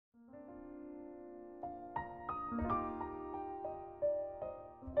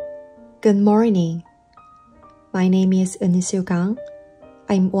Good morning. My name is Eunice Gang.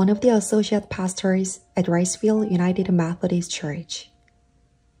 I'm one of the associate pastors at Riceville United Methodist Church.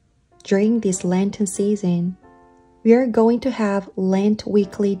 During this Lenten season, we are going to have Lent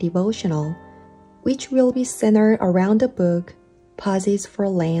Weekly Devotional, which will be centered around the book Pauses for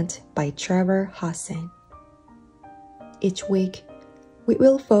Lent by Trevor Hassan. Each week, we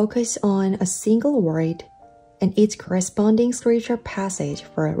will focus on a single word and its corresponding scripture passage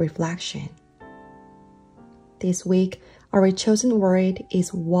for reflection. This week, our chosen word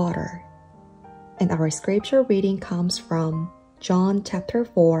is water, and our scripture reading comes from John chapter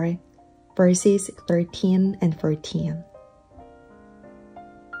 4, verses 13 and 14.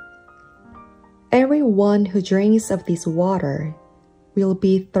 Everyone who drinks of this water will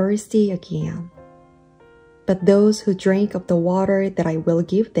be thirsty again, but those who drink of the water that I will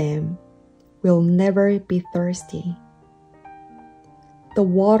give them will never be thirsty. The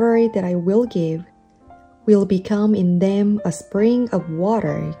water that I will give will become in them a spring of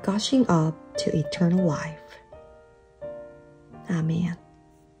water gushing up to eternal life. Amen.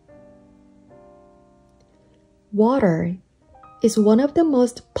 Water is one of the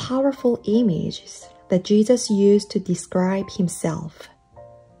most powerful images that Jesus used to describe himself.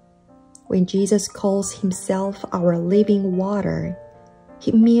 When Jesus calls himself our living water,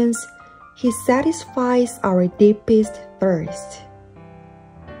 he means he satisfies our deepest thirst.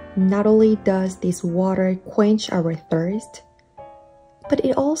 Not only does this water quench our thirst, but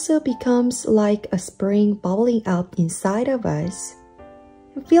it also becomes like a spring bubbling up inside of us,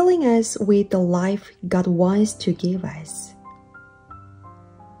 filling us with the life God wants to give us.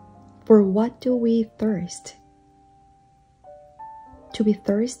 For what do we thirst? To be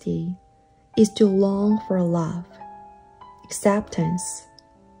thirsty is to long for love, acceptance,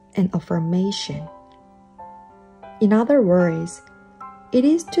 and affirmation. In other words, it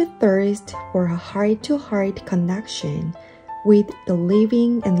is to thirst for a heart-to-heart connection with the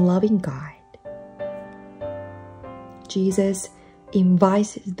living and loving God. Jesus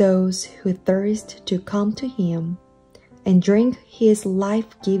invites those who thirst to come to him and drink his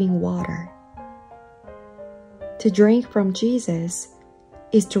life-giving water. To drink from Jesus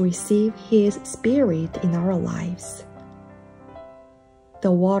is to receive his Spirit in our lives.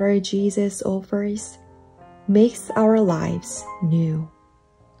 The water Jesus offers makes our lives new.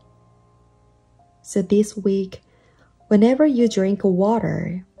 So this week, whenever you drink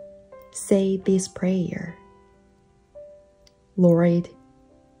water, say this prayer. Lord,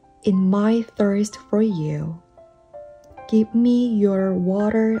 in my thirst for you, give me your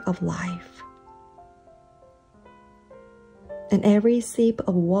water of life. And every sip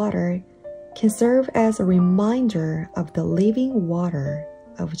of water can serve as a reminder of the living water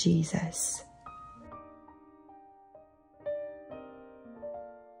of Jesus.